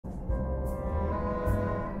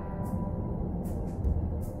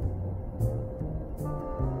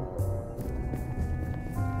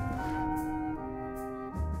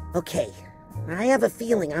Okay, I have a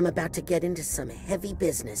feeling I'm about to get into some heavy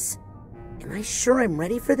business. Am I sure I'm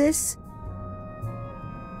ready for this?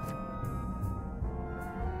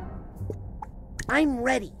 I'm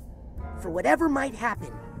ready for whatever might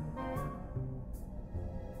happen.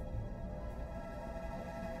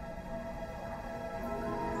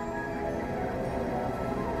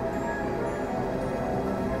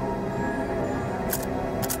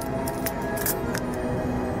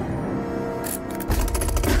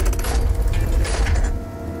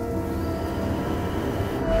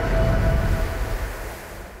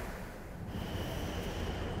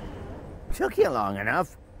 Took you long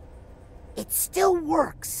enough. It still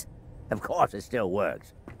works. Of course it still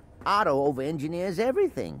works. Otto over-engineers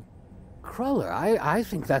everything. Cruller, I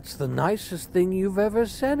think that's the nicest thing you've ever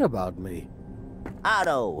said about me.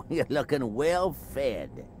 Otto, you're looking well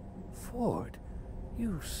fed. Ford,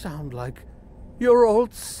 you sound like your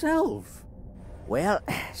old self. Well,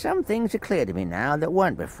 some things are clear to me now that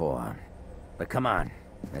weren't before. But come on,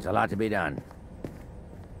 there's a lot to be done.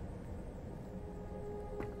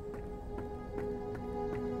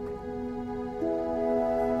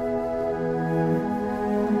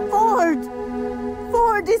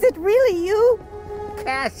 Ford, is it really you?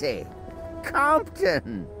 Cassie!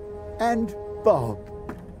 Compton! And Bob.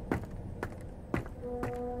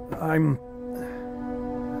 I'm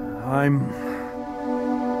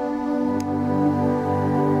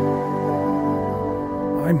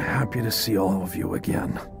happy to see all of you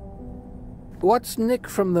again. What's Nick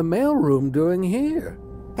from the mailroom doing here?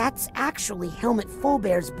 That's actually Helmet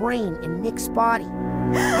Fullbear's brain in Nick's body.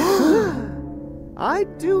 I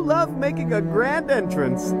do love making a grand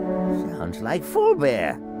entrance. Sounds like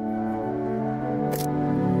Fullbear.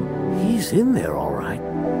 He's in there, all right.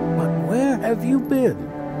 But where have you been?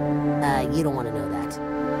 You don't want to know that.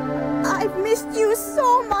 I've missed you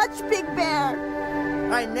so much, Big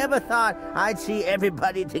Bear. I never thought I'd see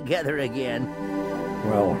everybody together again.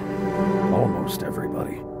 Well, almost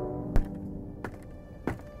everybody.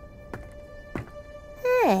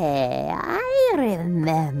 Hey, I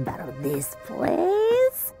remember this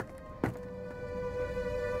place.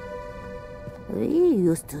 We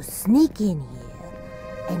used to sneak in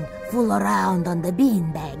here and fool around on the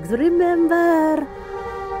beanbags, remember?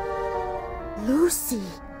 Lucy.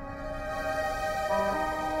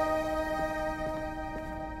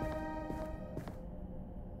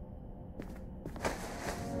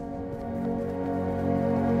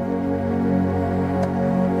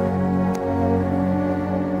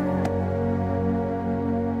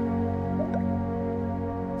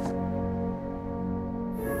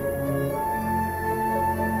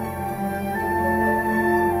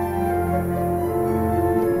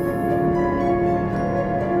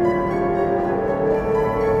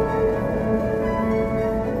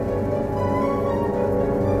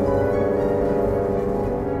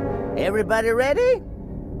 Everybody ready?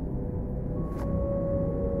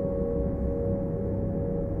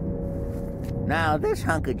 Now, this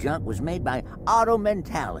hunk of junk was made by Auto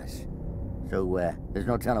Mentalis. So, there's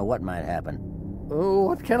no telling what might happen. Oh,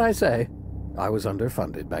 what can I say? I was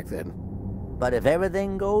underfunded back then. But if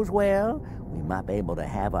everything goes well, we might be able to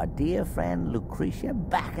have our dear friend Lucrecia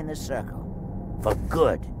back in the circle. For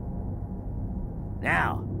good.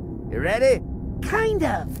 Now, you ready? Kind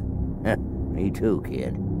of. Me too,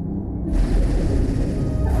 kid.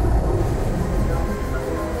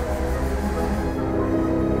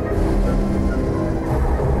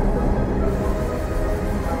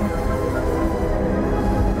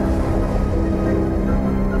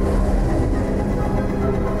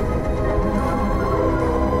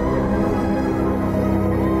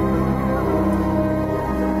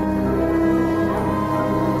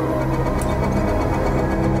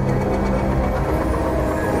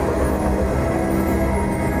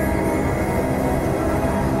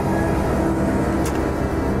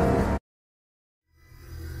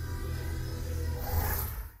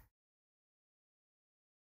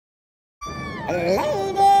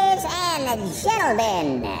 Ladies and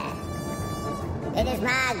gentlemen, it is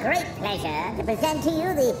my great pleasure to present to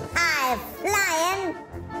you the high-flying,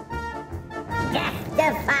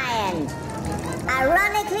 death-defying,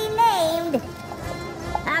 ironically named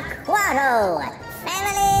Aquato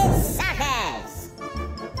Family Circus.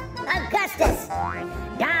 Augustus,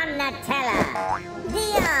 Donatella,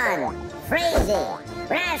 Dion, Frazee,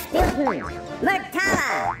 Rasputin,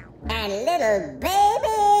 Murtala, and little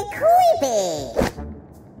baby Creepy.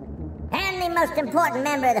 And the most important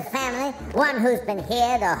member of the family, one who's been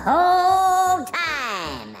here the whole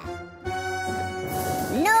time.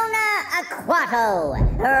 Nona Aquato,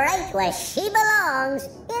 right where she belongs, in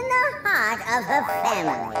the heart of her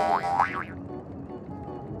family.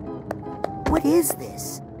 What is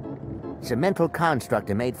this? It's a mental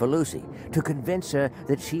construct I made for Lucy to convince her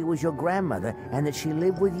that she was your grandmother and that she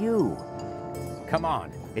lived with you. Come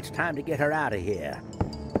on, it's time to get her out of here.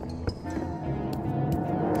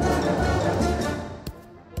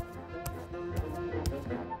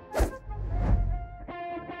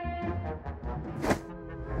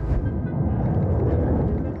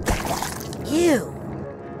 Ew!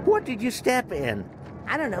 What did you step in?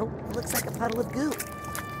 I don't know. It looks like a puddle of goo.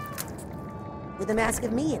 With a mask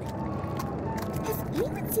of me in it. Has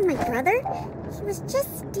anyone seen my brother? He was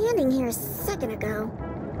just standing here a second ago.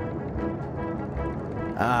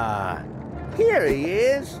 Here he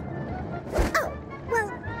is. Oh, well,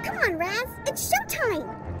 come on, Raz. It's showtime.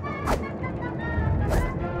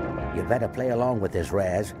 You better play along with this,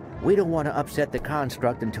 Raz. We don't want to upset the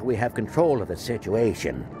construct until we have control of the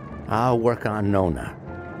situation. I'll work on Nona.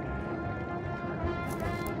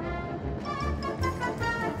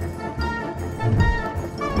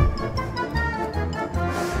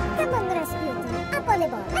 Come on, Rasputin. Up on the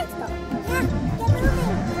ball. Let's go. Yeah, get moving.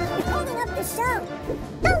 You're holding up the show.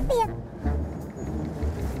 Don't be a...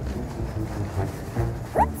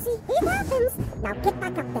 Whoopsie, it happens. Now get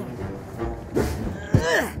back up there.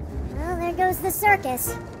 Well, there goes the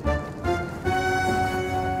circus.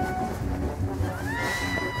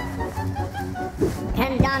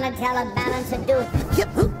 Can Donatella balance a dude? Yep.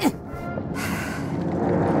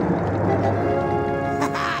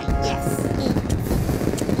 Yes.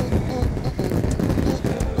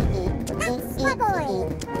 That's my boy.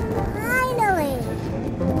 Finally.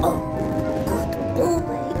 Oh, good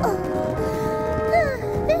boy. Oh.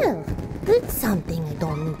 Well, it's something I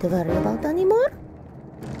don't need to worry about anymore.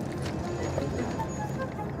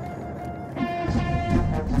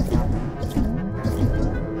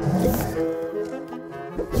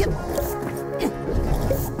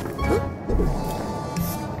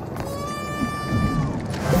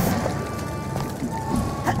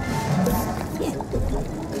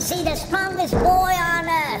 See the strongest boy on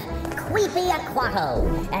earth, Creepy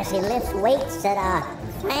Aquato, as he lifts weights that are,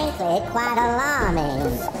 frankly, quite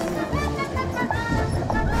alarming.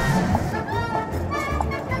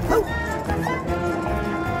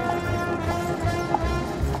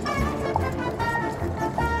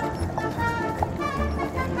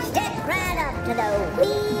 Step right up to the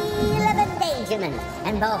wheel of endangerment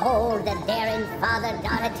and behold the daring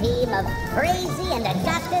father-daughter team of Crazy and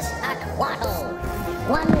Augustus Aquato.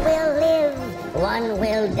 One will live, one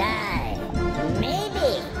will die.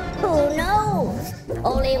 Maybe. Who knows?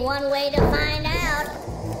 Only one way to find out.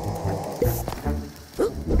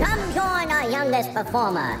 Come join our youngest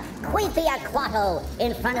performer, Creepy Aquato,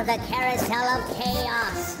 in front of the carousel of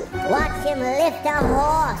chaos. Watch him lift a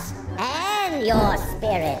horse and your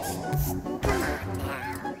spirit. Come on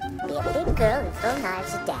now. Be a big girl and throw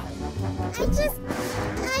knives at Daddy.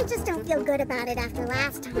 I just don't feel good about it after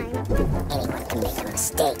last time. Anyone can make a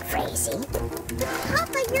mistake, Crazy.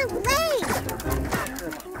 Papa, your leg!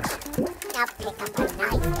 Now pick up a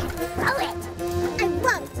knife and throw it. I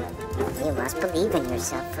won't. You must believe in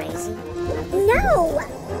yourself, Crazy. No! Well,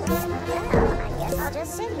 I guess I'll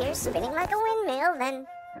just sit here spinning like a windmill, then.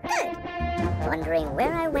 Good. Wondering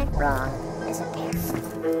where I went wrong as a parent.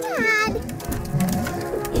 Dad!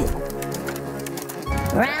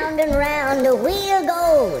 Round and round the wheel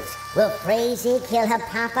goes. Will Crazy kill her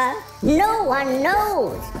papa? No one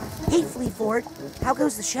knows. Hey, Flea Ford, how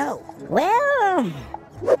goes the show? Well,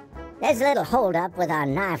 there's a little holdup with our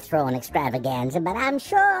knife-throwing extravaganza, but I'm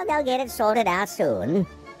sure they'll get it sorted out soon.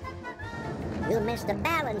 You missed the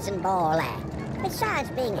balancing ball act. Besides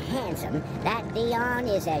being handsome, that Dion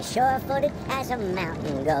is as sure-footed as a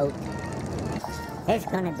mountain goat. There's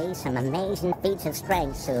gonna be some amazing feats of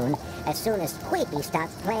strength soon as Creepy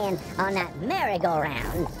starts playing on that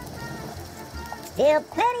merry-go-round. Still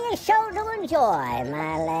plenty of show to enjoy,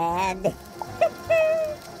 my lad.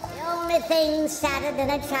 The only thing sadder than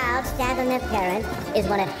a child stabbing their parent is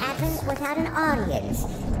when it happens without an audience.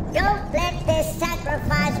 Don't let this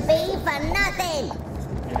sacrifice be for nothing.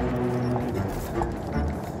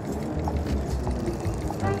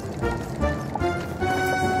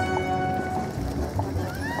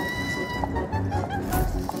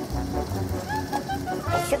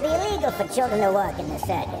 It should be illegal for children to work in the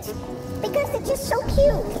circus because they're just so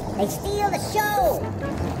cute. They steal the show.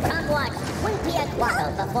 Come watch Creepy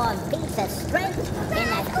Aquato perform feats of strength in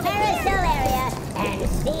the carousel area and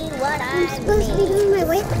see what I mean. I'm supposed to be doing my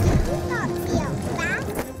weight. Not feel fast.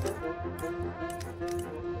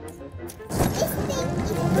 This thing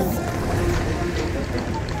is...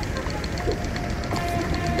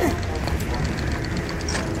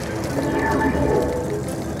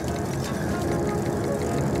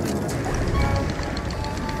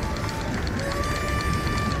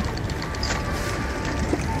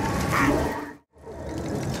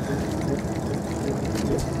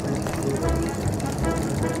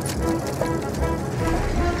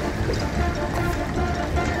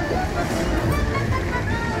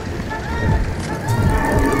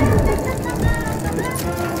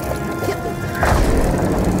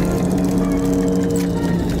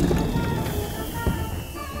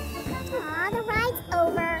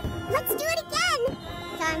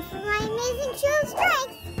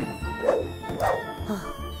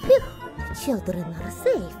 children are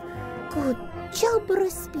safe. Good job,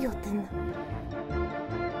 Rasputin.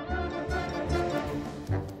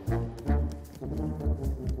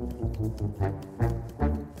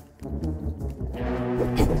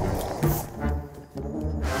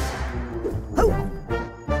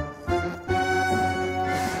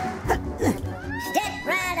 Step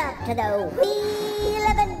right up to the wheel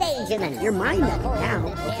of endangerment. You're mine now,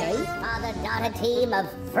 okay? Father-daughter team of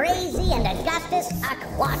Frazee and Augustus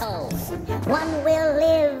Aquato. One will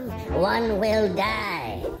live, one will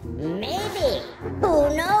die. Maybe.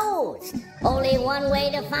 Who knows? Only one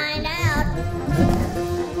way to find out.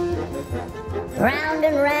 Round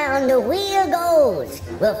and round the wheel goes.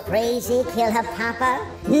 Will Frazee kill her papa?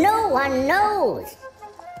 No one knows.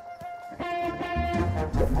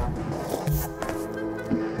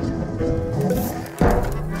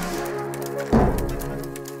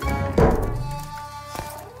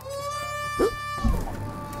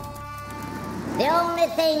 The only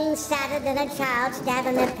thing sadder than a child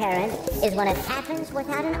stabbing their parent is when it happens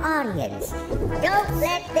without an audience. Don't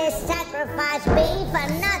let this sacrifice be for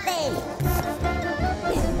nothing.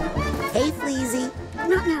 Hey, Fleazy.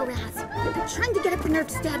 Not now, Raz. I'm trying to get up the nerve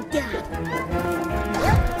to stab Dad.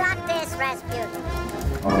 You got this, Rasputin.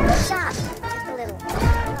 Stop. Just a little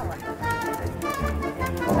lower.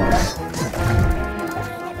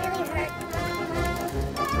 It really hurt.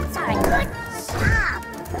 Sorry. Good. Stop.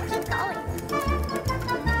 Keep going.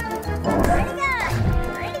 Pretty good.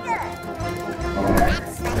 Pretty good.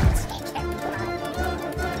 That's the ticket.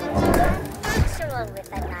 Natural with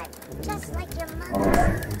the knife. Just like your mother.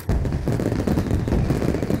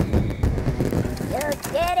 You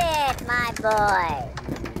did it, my boy.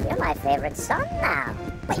 You're my favorite son now.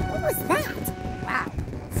 Wait, what was that? Wow.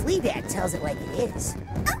 Flea Dad tells it like it is.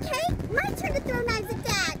 Okay, my turn to throw knives at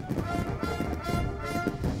Dad.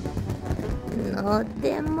 Not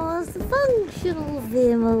the most functional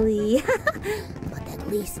family. But at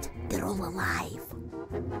least they're all alive.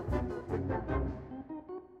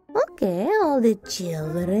 Okay, all the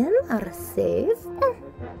children are safe.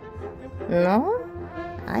 No?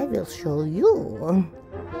 I will show you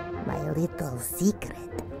my little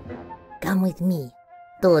secret. Come with me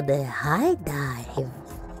to the high dive.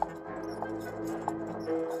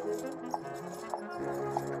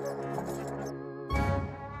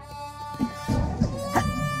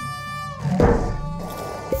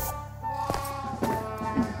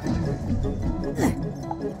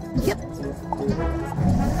 Yep.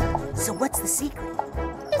 So what's the secret?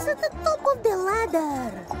 It's at the top of the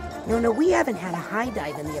ladder. No, we haven't had a high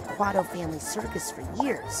dive in the Aquato family circus for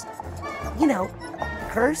years. You know,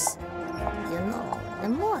 curse? You know, the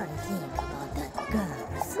more I think about that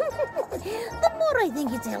curse, the more I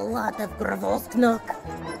think it's a lot of Gravosknock.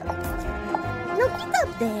 Now get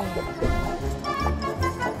up there.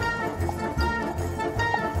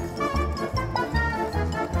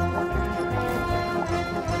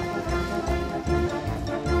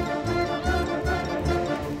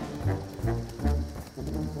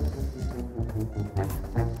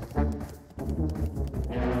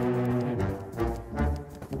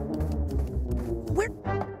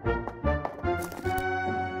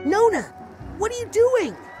 Nona, what are you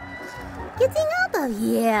doing? Getting out of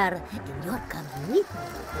here. And you're coming with me.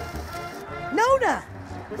 Nona!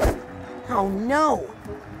 Oh no!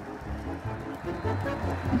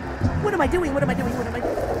 What am I doing? What am I doing?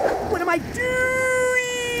 What am I doing?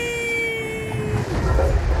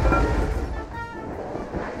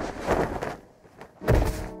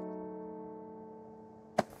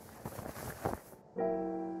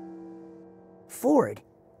 Ford,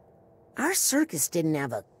 our circus didn't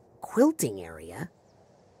have a quilting area.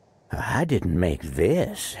 I didn't make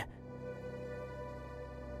this.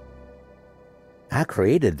 I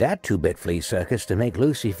created that two-bit flea circus to make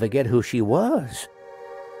Lucy forget who she was.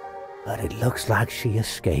 But it looks like she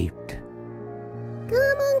escaped.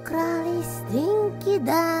 Come on, Crowley. Stinky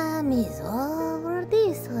Dam is over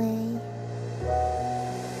this way.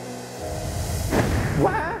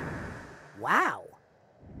 Wow.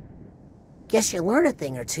 Guess you learn a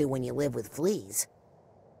thing or two when you live with fleas.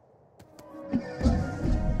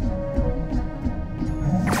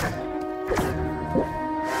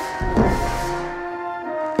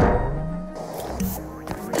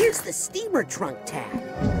 Here's the steamer trunk tag.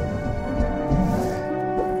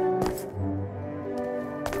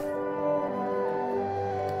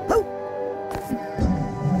 Oh.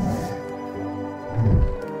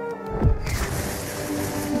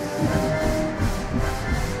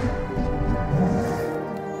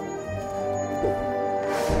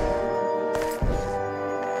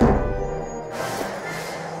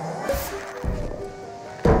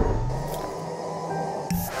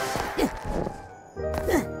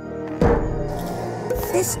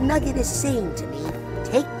 This nugget is saying to me,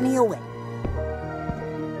 take me away.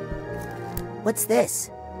 What's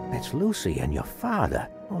this? It's Lucy and your father.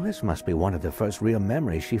 Well, this must be one of the first real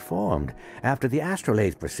memories she formed after the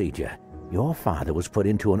astrolabe procedure. Your father was put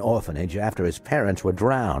into an orphanage after his parents were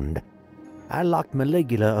drowned. I locked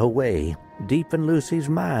Maligula away, deep in Lucy's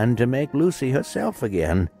mind, to make Lucy herself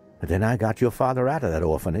again. But then I got your father out of that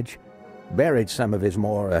orphanage, buried some of his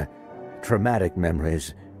more, traumatic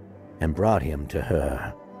memories, and brought him to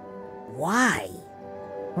her. Why?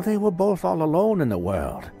 Well, they were both all alone in the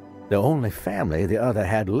world. The only family the other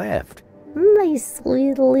had left. My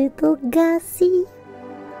sweet little Gussie.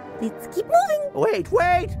 Let's keep moving.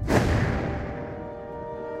 Wait!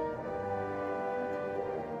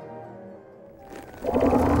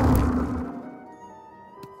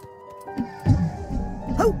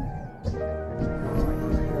 Oh!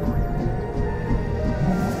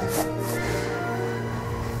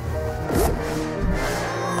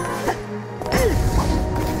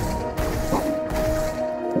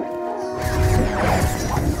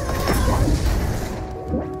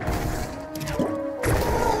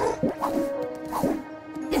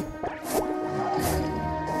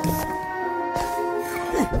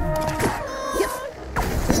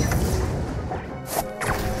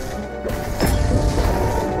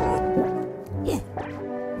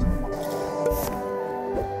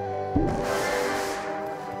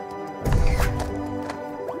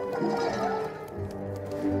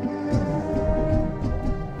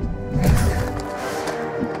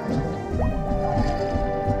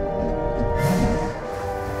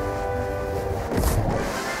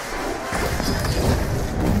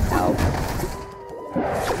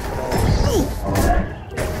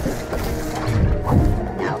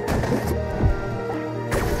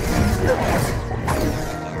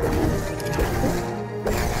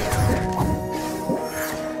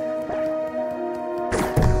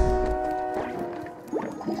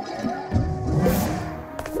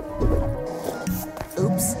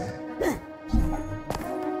 Oops.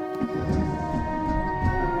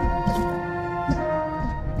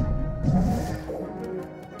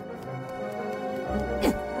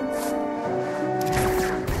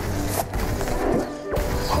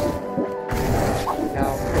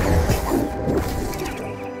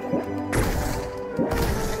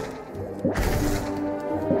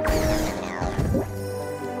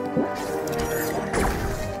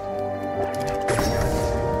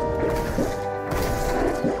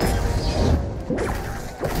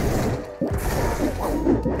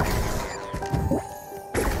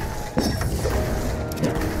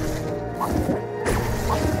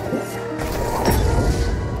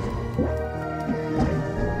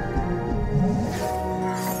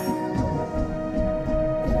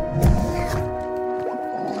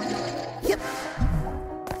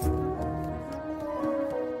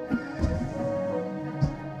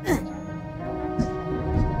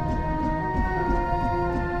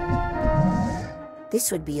 This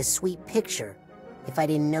would be a sweet picture if I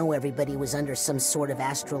didn't know everybody was under some sort of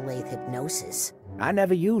astrolabe hypnosis. I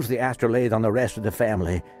never used the astrolabe on the rest of the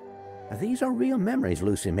family. These are real memories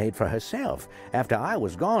Lucy made for herself after I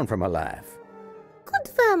was gone from her life. Good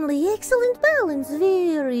family, excellent balance,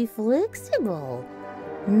 very flexible.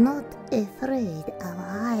 Not afraid of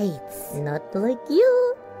heights. Not like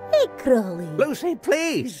you. Hey, Crowley. Lucy,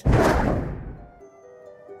 please!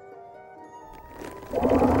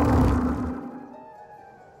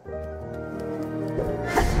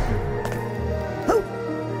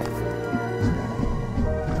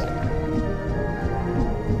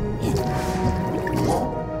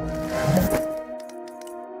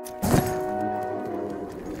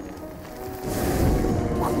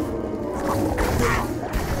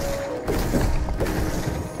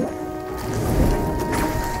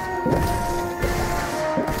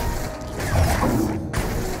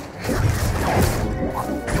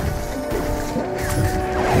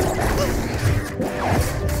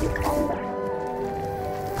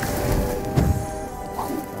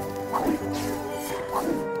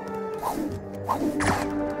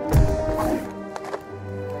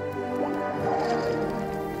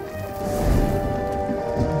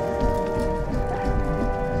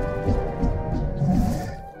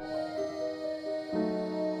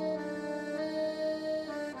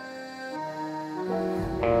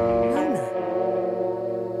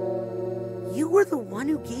 The one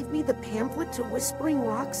who gave me the pamphlet to Whispering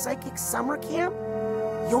Rock Psychic Summer Camp?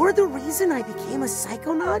 You're the reason I became a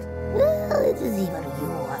psychonaut? Well, it is even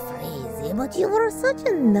you are crazy, but you were such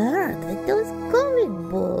a nerd with those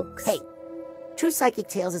comic books. Hey, True Psychic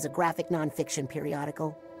Tales is a graphic non-fiction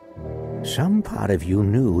periodical. Some part of you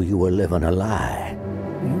knew you were living a lie.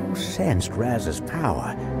 You sensed Raz's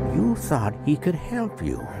power. You thought he could help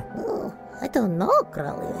you. Oh, I don't know,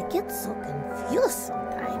 Crowley. I get so confused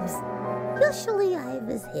sometimes. Usually I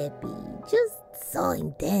was happy, just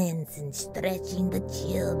sawing dance and stretching the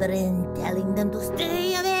children, telling them to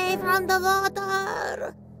stay away from the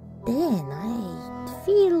water. Then I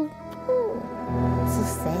feel so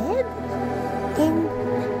sad. And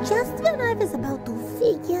just when I was about to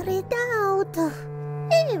figure it out,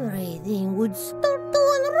 everything would start to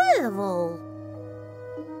unravel.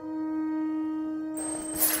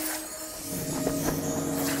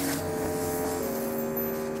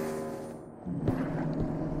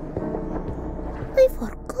 I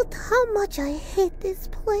forgot how much I hate this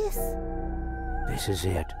place. This is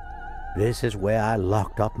it. This is where I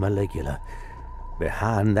locked up Maligula.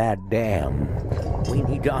 Behind that dam. We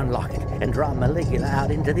need to unlock it and draw Maligula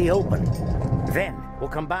out into the open. Then we'll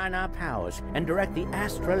combine our powers and direct the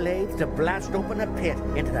astrolabe to blast open a pit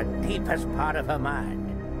into the deepest part of her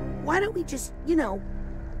mind. Why don't we just,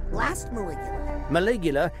 blast Maligula?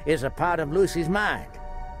 Maligula is a part of Lucy's mind.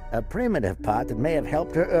 A primitive part that may have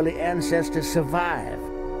helped her early ancestors survive.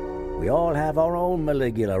 We all have our own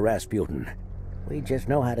Maligula, Rasputin. We just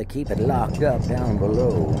know how to keep it locked up down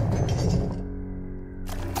below.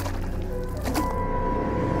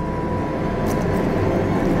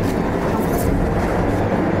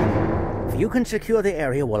 If you can secure the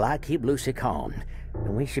area while I keep Lucy calm,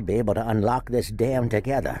 then we should be able to unlock this dam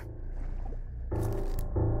together.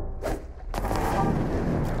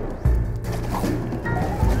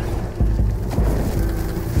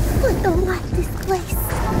 I don't like this place.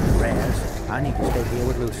 Raz, I need to stay here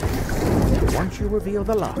with Lucy. Once you reveal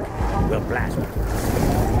the lock, we'll blast it.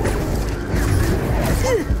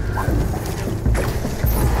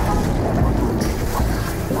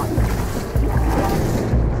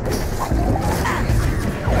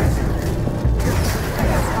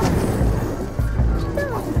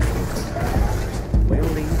 We'll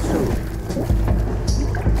leave soon.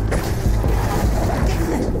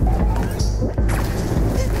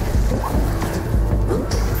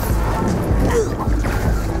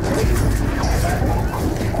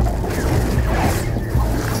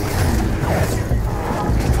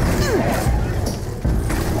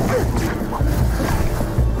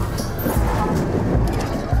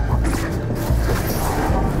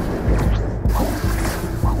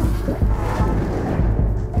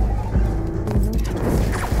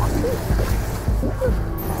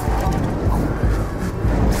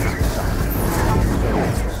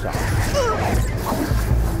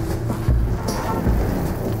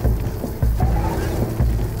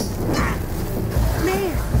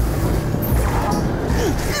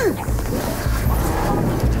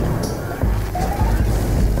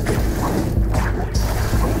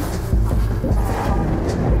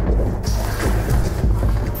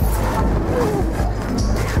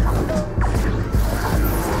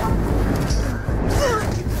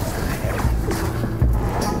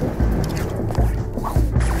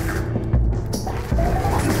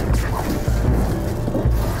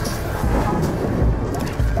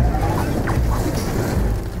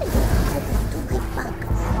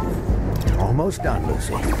 Almost done,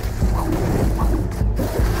 Lucy.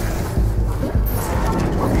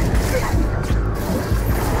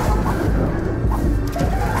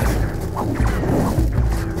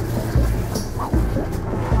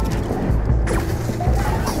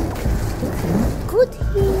 Good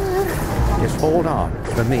here. Just hold on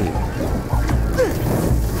for me.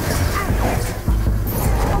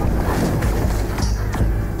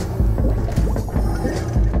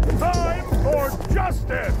 Time for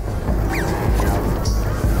justice!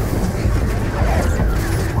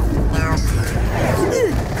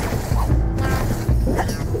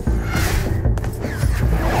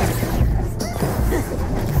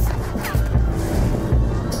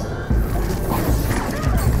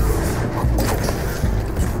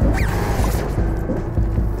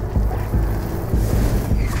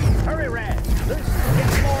 Hurry, Raz. Lucy's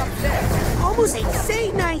getting more upset. Almost ain't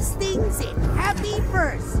say nice things in happy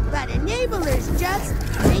verse, but enablers just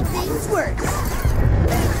make things worse.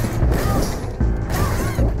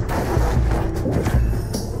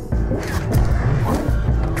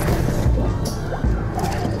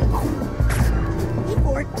 Hey,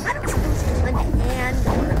 Ford, I don't suppose you lend a hand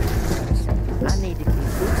or... I need to keep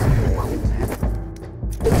Lucy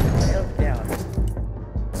well down.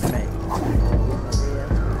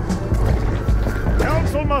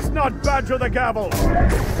 Council must not badger the gavel!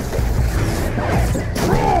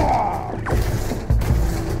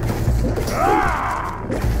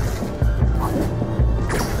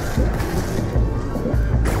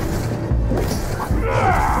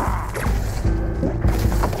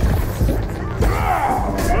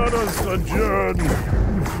 Adjourn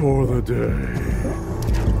for the day.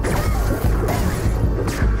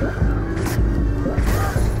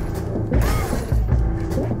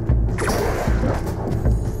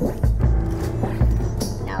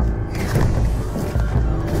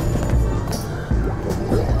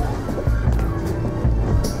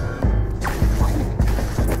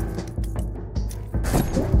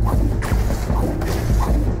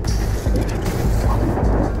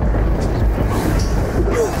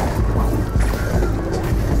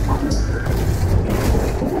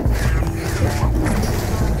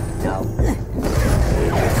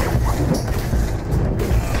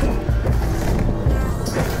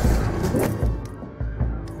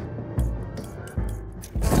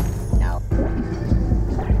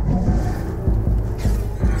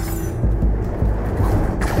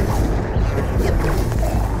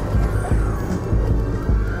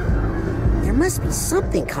 Must be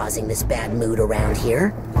something causing this bad mood around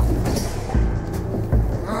here.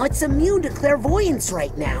 Oh, it's immune to clairvoyance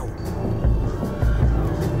right now.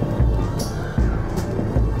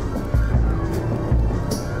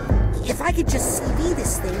 If I could just CV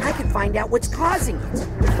this thing, I could find out what's causing it.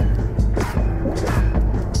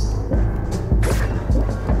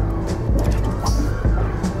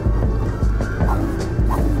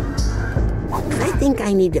 I think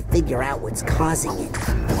I need to figure out what's causing it.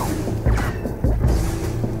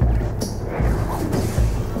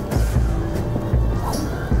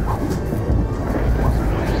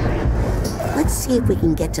 Let's see if we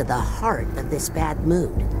can get to the heart of this bad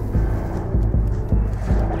mood.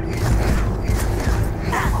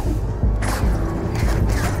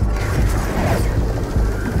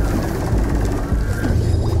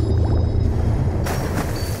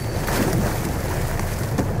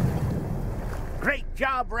 Great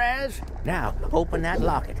job, Raz. Now, open that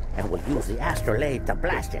locket, and we'll use the astrolabe to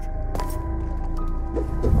blast it.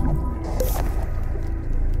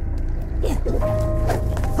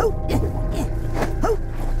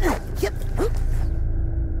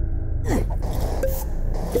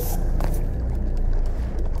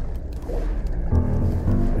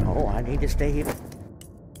 Oh, I need to stay here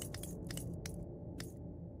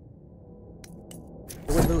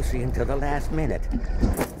with Lucy until the last minute.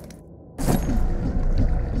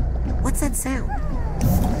 What's that sound?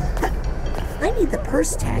 I need the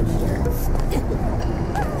purse tag here.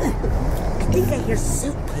 I think I hear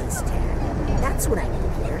suitcase tag. That's what I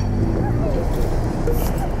need here.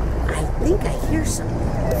 I think I hear something.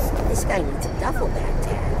 This guy needs a duffel bag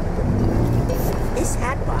tag. This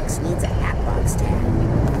hat box needs a hat box tag.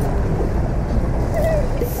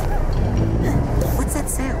 What's that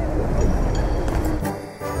sound?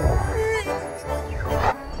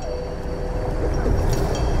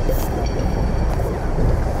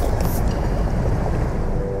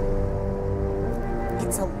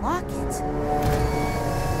 It's a locket.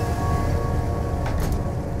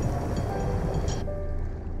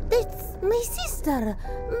 It's my sister,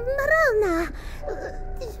 Marana.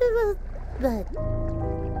 But...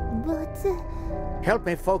 Help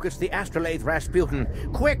me focus the astrolabe, Rasputin.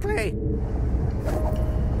 Quickly!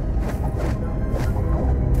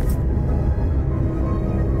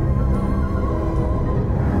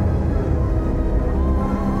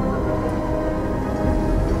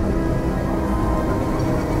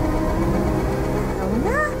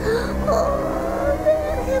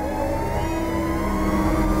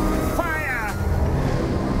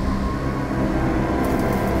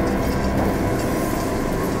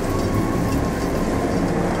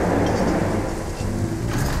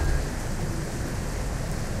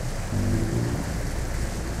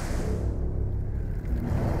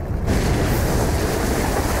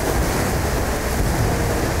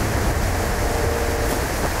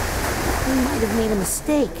 Made a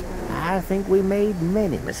mistake. I think we made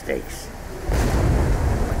many mistakes.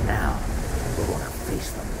 But now, we're going to face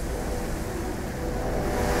them.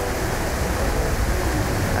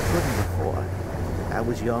 I couldn't before. I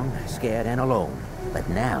was young, scared, and alone. But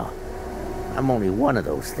now, I'm only one of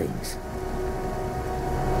those things.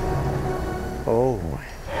 Oh,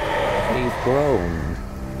 we've grown.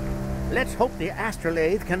 Let's hope the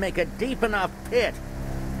astrolabe can make a deep enough pit.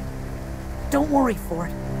 Don't worry,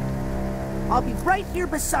 Ford. I'll be right here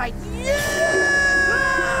beside you!